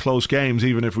pretty close games,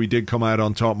 even if we did come out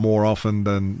on top more often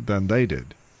than they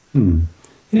did.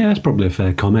 Yeah, that's probably a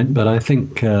fair comment, but I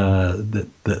think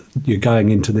that you're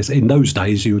going into this. In those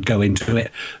days, you would go into it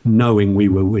knowing we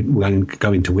were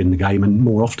going to win the game, and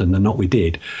more often than not, we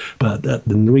did. But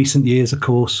in recent years, of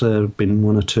course, been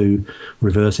one or two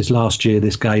reverses. Last year,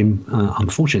 this game,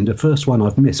 unfortunately, the first one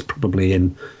I've missed probably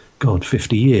in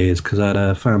 50 years, because I had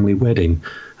a family wedding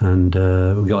and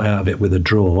we got out of it with a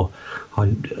draw.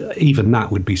 Even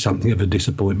that would be something of a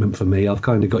disappointment for me. I've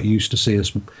kind of got used to see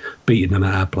us beating them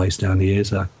at our place down the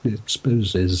years. I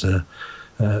suppose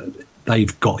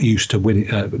they've got used to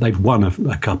winning. They've won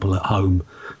a couple at home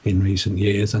in recent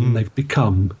years, and they've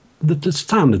become the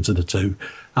standards of the two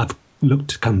have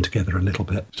looked to come together a little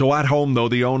bit. So at home, though,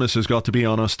 the onus has got to be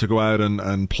on us to go out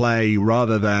and play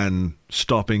rather than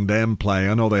stopping them play.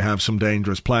 I know they have some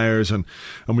dangerous players, and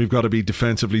we've got to be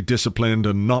defensively disciplined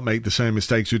and not make the same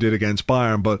mistakes we did against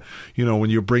Bayern. But, you know,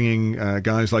 when you're bringing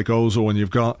guys like Ozil, when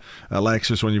you've got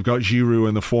Alexis, when you've got Giroud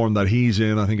in the form that he's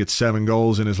in, I think it's 7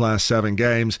 goals in his last 7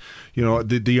 games, you know,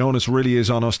 the onus really is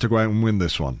on us to go out and win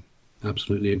this one.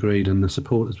 Absolutely agreed, and the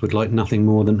supporters would like nothing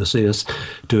more than to see us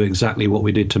do exactly what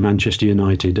we did to Manchester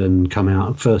United and come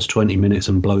out first 20 minutes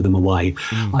and blow them away.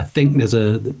 I think there's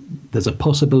a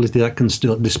possibility that can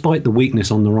still, despite the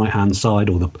weakness on the right-hand side,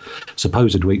 or the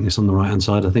supposed weakness on the right-hand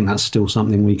side, I think that's still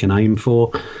something we can aim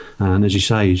for. And as you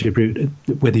say,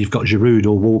 whether you've got Giroud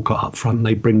or Walcott up front,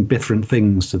 they bring different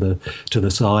things to the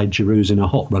side. Giroud's in a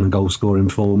hot run of goal-scoring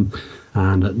form,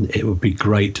 and it would be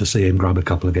great to see him grab a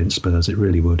couple against Spurs. It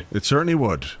really would. It certainly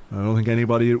would. I don't think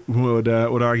anybody would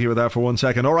argue with that for one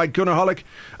second. All right, Goonerholic,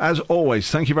 as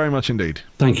always, thank you very much indeed.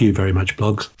 Thank you very much,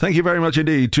 Blogs. Thank you very much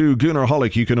indeed to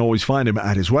Goonerholic. You can always find him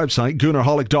at his website,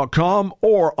 Goonerholic.com,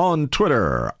 or on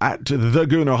Twitter at The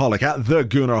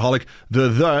Goonerholic.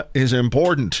 The is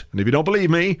important. And if you don't believe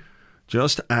me,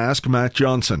 just ask Matt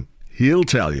Johnson. He'll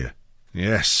tell you.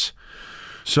 Yes.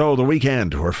 So the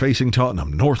weekend, we're facing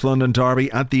Tottenham, North London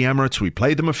derby at the Emirates. We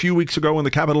played them a few weeks ago in the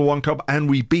Capital One Cup and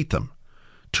we beat them.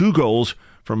 2 goals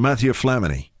from Mathieu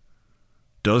Flamini.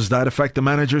 Does that affect the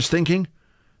manager's thinking?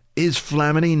 Is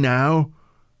Flamini now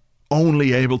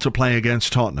only able to play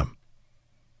against Tottenham?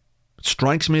 It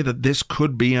strikes me that this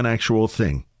could be an actual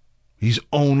thing. He's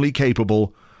only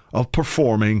capable of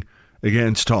performing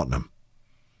against Tottenham.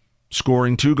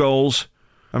 Scoring 2 goals.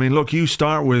 I mean, look, you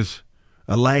start with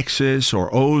Alexis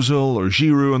or Ozil or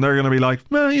Giroud, and they're going to be like,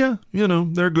 well, yeah, you know,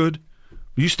 they're good.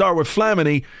 You start with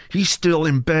Flamini, he's still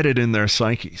embedded in their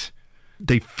psyches.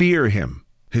 They fear him.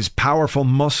 His powerful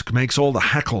musk makes all the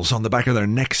hackles on the back of their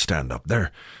necks stand up.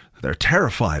 They're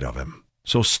terrified of him.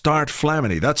 So start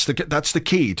Flamini. That's the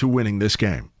key to winning this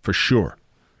game, for sure.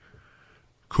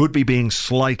 Could be being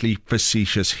slightly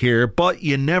facetious here, but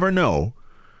you never know.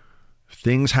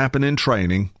 Things happen in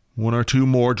training. 1 or 2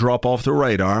 more drop off the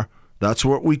radar. That's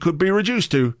what we could be reduced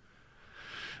to.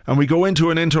 And we go into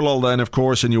an interlull then, of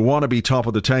course, and you want to be top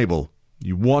of the table.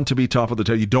 You want to be top of the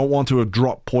table. You don't want to have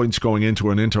dropped points going into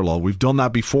an interlull. We've done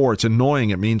that before. It's annoying.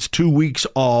 It means 2 weeks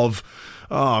of,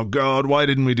 oh, God, why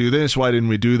didn't we do this? Why didn't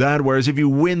we do that? Whereas if you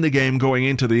win the game going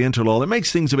into the interlull, it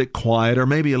makes things a bit quieter,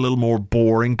 maybe a little more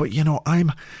boring. But, you know,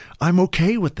 I'm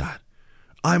okay with that.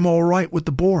 I'm all right with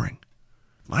the boring.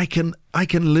 I can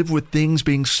live with things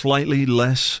being slightly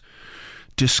less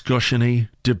discussion-y,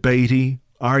 debatey,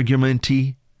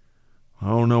 argument-y. I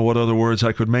don't know what other words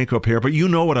I could make up here, but you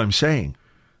know what I'm saying.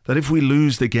 That if we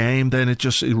lose the game, then it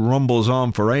rumbles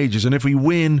on for ages. And if we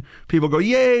win, people go,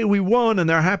 yay, we won, and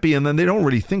they're happy, and then they don't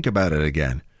really think about it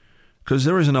again. Because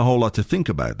there isn't a whole lot to think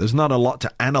about. There's not a lot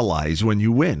to analyse when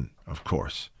you win, of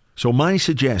course. So my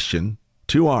suggestion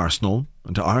to Arsenal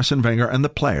and to Arsene Wenger and the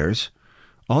players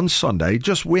on Sunday,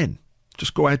 just win.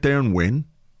 Just go out there and win.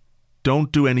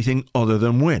 Don't do anything other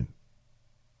than win.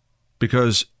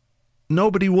 Because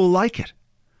nobody will like it.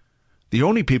 The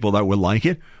only people that will like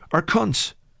it are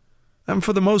cunts. And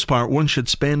for the most part, one should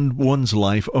spend one's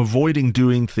life avoiding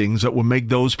doing things that will make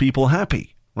those people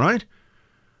happy, right?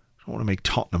 I don't want to make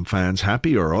Tottenham fans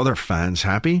happy or other fans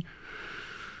happy.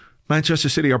 Manchester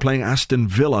City are playing Aston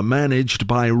Villa, managed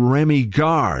by Remy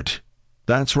Gard.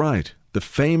 That's right, the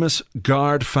famous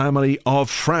Gard family of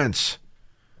France.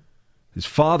 His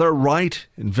father, Wright,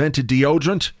 invented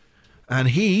deodorant, and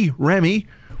he, Remy,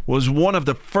 was one of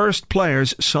the first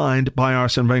players signed by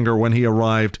Arsene Wenger when he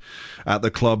arrived at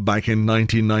the club back in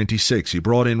 1996. He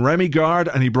brought in Remy Gard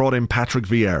and he brought in Patrick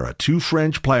Vieira, 2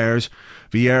 French players.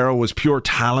 Vieira was pure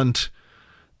talent,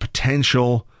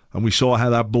 potential, and we saw how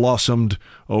that blossomed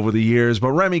over the years.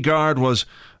 But Remy Gard was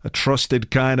a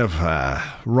trusted kind of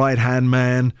right-hand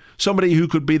man, somebody who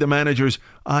could be the manager's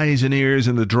eyes and ears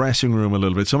in the dressing room a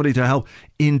little bit, somebody to help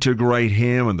integrate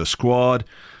him and the squad.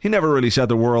 He never really set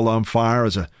the world on fire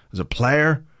as a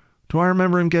player. Do I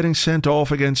remember him getting sent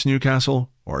off against Newcastle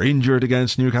or injured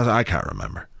against Newcastle? I can't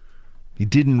remember. He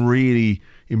didn't really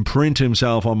imprint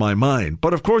himself on my mind.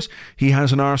 But of course, he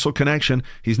has an Arsenal connection.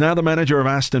 He's now the manager of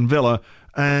Aston Villa,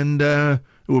 and it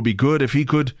would be good if he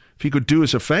could do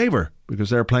us a favour, because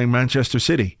they're playing Manchester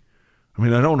City. I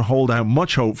mean, I don't hold out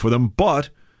much hope for them, but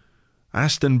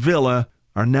Aston Villa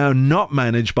are now not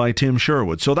managed by Tim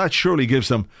Sherwood, so that surely gives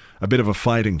them a bit of a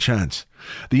fighting chance.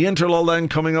 The interlull then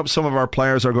coming up, some of our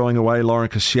players are going away. Lauren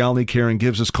Koscielny, Kieran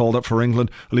Gibbs is called up for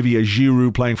England. Olivier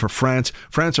Giroud playing for France.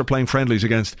 France are playing friendlies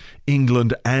against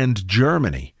England and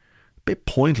Germany. Bit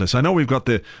pointless. I know we've got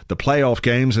the playoff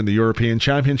games and the European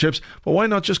Championships, but why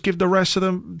not just give the rest of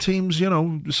the teams,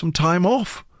 some time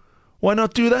off? Why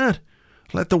not do that?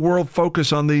 Let the world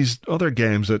focus on these other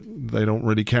games that they don't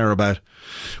really care about.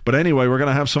 But anyway, we're going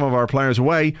to have some of our players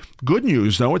away. Good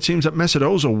news, though, it seems that Mesut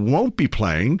Ozil won't be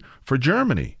playing for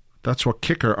Germany. That's what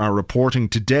Kicker are reporting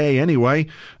today anyway.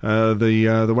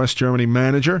 The West Germany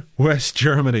manager. West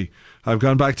Germany. I've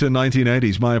gone back to the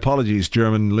 1980s. My apologies,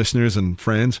 German listeners and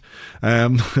friends.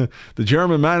 The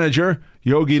German manager,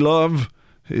 Jogi Löw,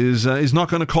 is not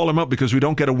going to call him up because we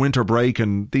don't get a winter break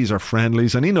and these are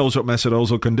friendlies, and he knows what Mesut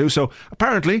Ozil can do. So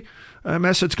apparently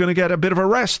Mesut's going to get a bit of a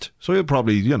rest. So he'll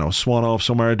probably, swan off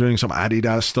somewhere doing some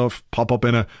Adidas stuff, pop up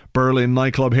in a Berlin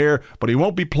nightclub here, but he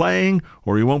won't be playing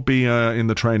or he won't be in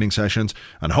the training sessions,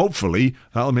 and hopefully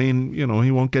that'll mean,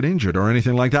 he won't get injured or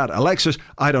anything like that. Alexis,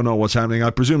 I don't know what's happening. I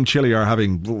presume Chile are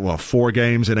having 4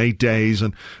 games in 8 days,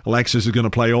 and Alexis is going to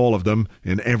play all of them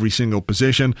in every single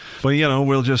position. But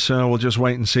we'll just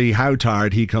wait and see how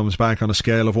tired he comes back on a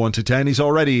scale of 1 to 10. He's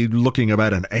already looking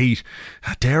about an 8.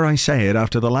 Dare I say it,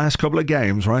 after the last couple of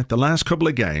games, right? The last couple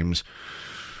of games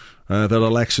that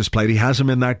Alexis played, he hasn't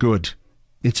been that good.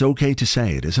 It's okay to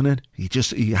say it, isn't it?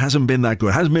 He hasn't been that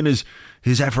good. Hasn't been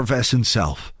his effervescent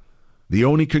self. The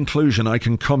only conclusion I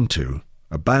can come to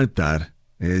about that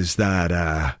is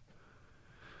that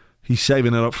he's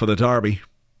saving it up for the derby.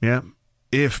 Yeah.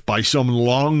 If by some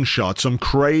long shot, some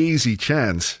crazy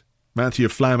chance, Matthew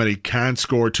Flamini can't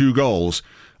score 2 goals,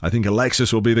 I think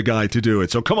Alexis will be the guy to do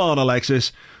it. So come on,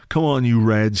 Alexis. Come on, you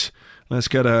Reds. Let's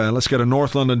get a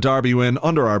North London derby win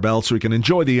under our belt so we can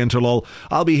enjoy the interlull.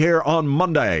 I'll be here on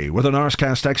Monday with an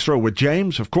Arsecast Extra with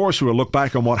James. Of course, we will look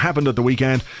back on what happened at the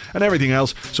weekend and everything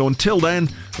else. So until then,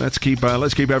 let's keep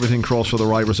everything crossed for the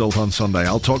right result on Sunday.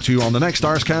 I'll talk to you on the next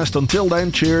Arsecast. Until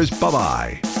then, cheers.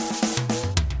 Bye-bye.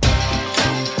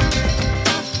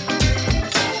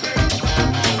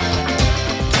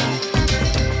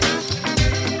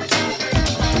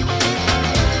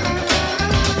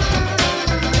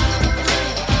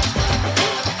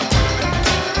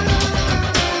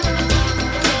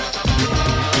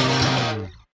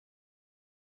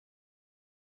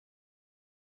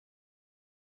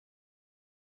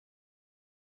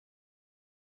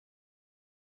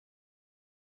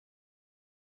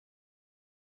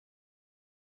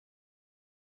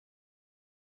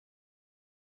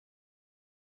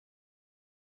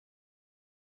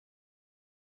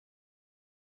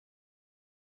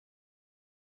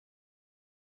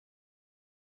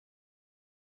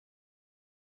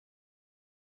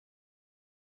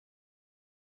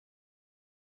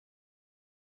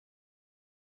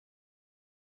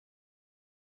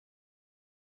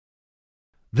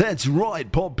 That's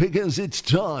right, pop pickers, it's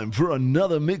time for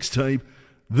another mixtape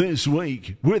this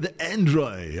week with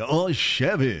Andrei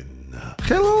Arshavin.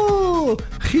 Hello,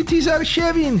 it is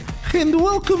Arshavin, and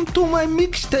welcome to my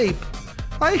mixtape.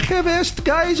 I have asked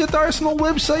guys at Arsenal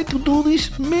website to do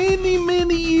this many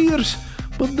years,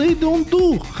 but they don't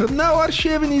do. And now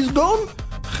Arshavin is gone,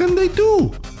 and they do.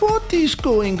 What is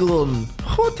going on?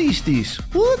 What is this?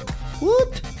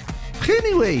 What?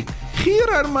 Anyway, here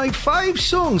are my 5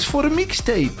 songs for a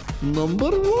mixtape. Number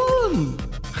 1.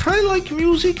 I like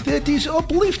music that is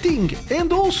uplifting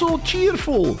and also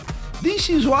cheerful. This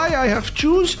is why I have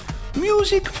choose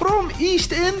music from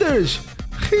EastEnders.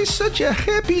 It's such a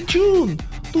happy tune.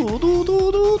 Do do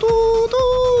do do do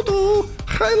do do.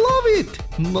 I love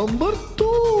it. Number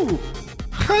 2.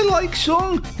 I like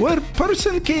song where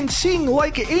person can sing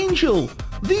like angel.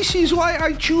 This is why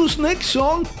I choose next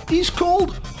song. It's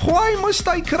called Why Must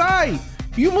I Cry?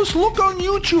 You must look on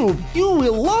YouTube. You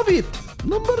will love it.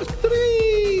 Number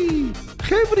 3.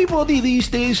 Everybody these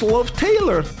days love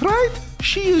Taylor, right?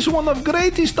 She is one of the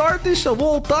greatest artists of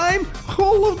all time.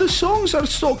 All of the songs are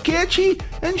so catchy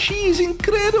and she is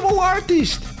incredible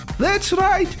artist. That's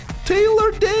right,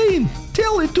 Taylor Dane.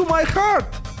 tell it to my heart.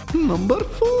 Number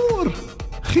 4.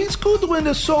 It's good when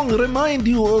a song reminds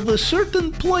you of a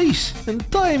certain place and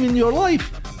time in your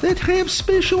life that have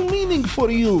special meaning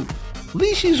for you.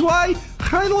 This is why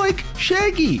I like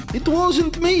Shaggy, It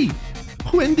Wasn't Me.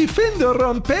 When defender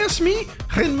run past me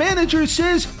and manager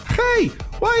says, "Hey,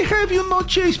 why have you not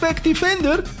chased back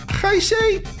defender?" I say,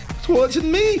 "It wasn't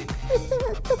me."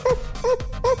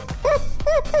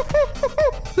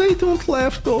 They don't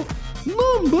laugh though.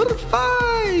 Number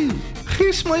 5.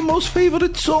 He's my most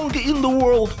favorite song in the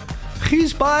world.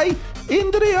 He's by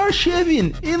Andrei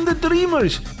Arshavin in The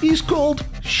Dreamers. He's called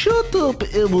Shut Up,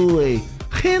 Boy.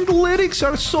 And the lyrics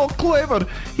are so clever.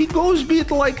 He goes bit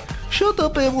like, "Shut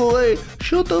up, boy.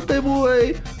 Shut up,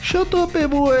 boy. Shut up,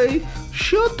 boy.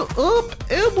 Shut up,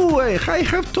 boy. I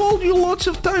have told you lots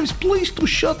of times, please to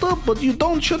shut up, but you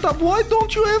don't shut up. Why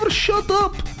don't you ever shut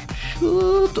up?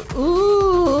 Shut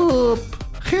up."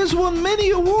 Has won many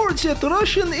awards at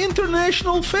Russian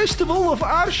International Festival of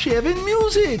Arshavin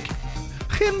Music.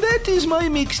 And that is my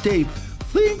mixtape.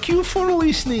 Thank you for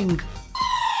listening.